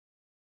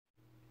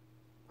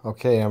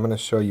Okay, I'm going to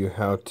show you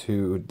how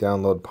to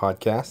download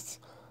podcasts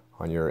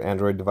on your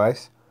Android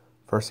device.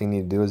 First thing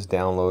you need to do is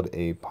download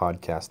a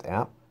podcast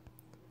app.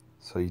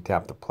 So you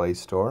tap the Play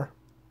Store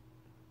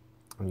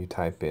and you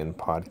type in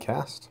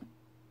podcast.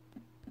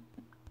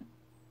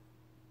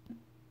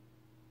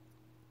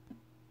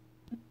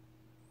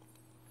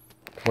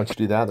 Once you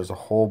do that, there's a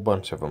whole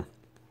bunch of them.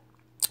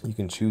 You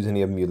can choose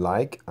any of them you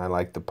like. I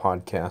like the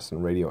Podcast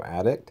and Radio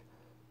Addict.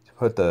 You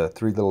put the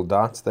three little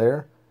dots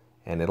there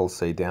and it'll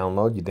say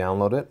download. You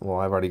download it. Well,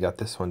 I've already got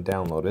this one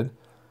downloaded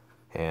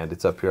and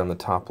it's up here on the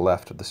top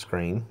left of the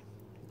screen.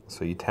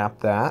 So you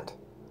tap that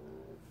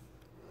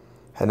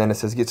and then it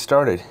says get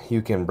started.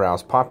 You can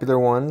browse popular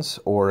ones,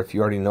 or if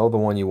you already know the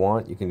one you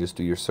want, you can just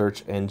do your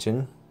search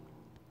engine.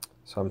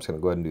 So I'm just going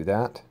to go ahead and do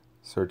that.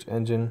 Search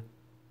engine.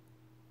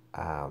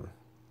 And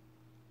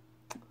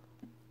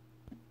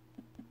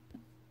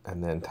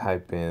then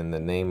type in the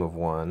name of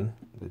one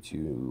that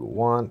you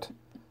want.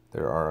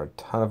 There are a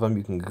ton of them.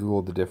 You can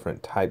Google the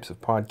different types of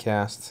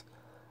podcasts.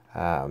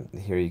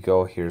 Here you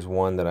go. Here's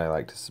one that I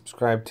like to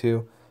subscribe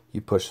to.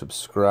 You push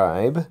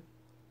subscribe,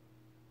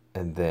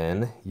 and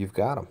then you've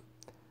got them.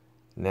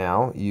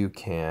 Now you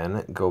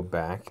can go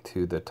back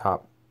to the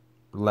top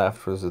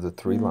left. Those are the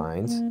three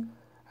lines,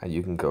 and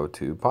you can go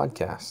to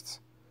podcasts.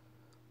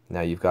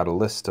 Now you've got a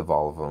list of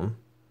all of them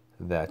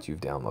that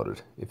you've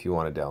downloaded. If you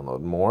want to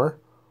download more,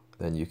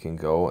 then you can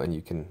go and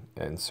you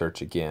can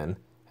search again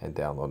and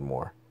download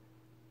more.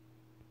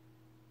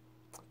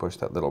 Push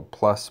that little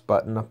plus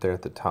button up there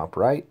at the top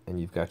right,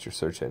 and you've got your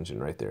search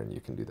engine right there, and you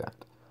can do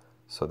that.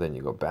 So then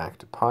you go back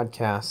to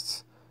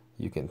podcasts.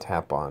 You can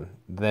tap on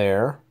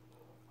there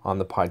on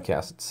the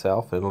podcast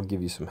itself. It'll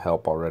give you some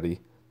help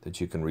already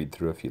that you can read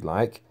through if you'd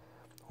like,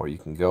 or you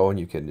can go and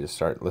you can just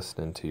start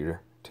listening to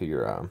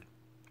your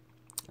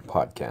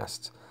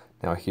podcasts.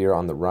 Now here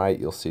on the right,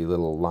 you'll see a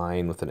little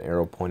line with an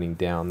arrow pointing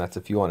down. That's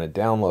if you want to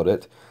download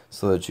it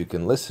so that you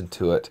can listen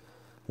to it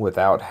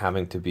without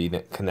having to be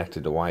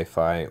connected to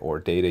Wi-Fi or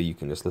data. You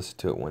can just listen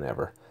to it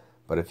whenever.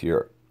 But if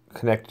you're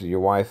connected to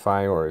your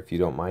Wi-Fi, or if you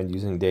don't mind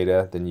using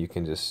data, then you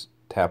can just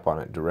tap on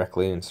it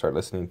directly and start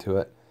listening to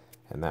it,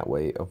 and that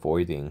way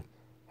avoiding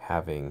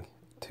having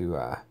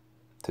to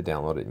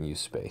download it and use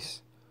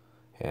space.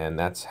 And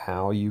that's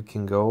how you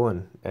can go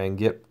and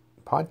get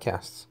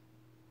podcasts.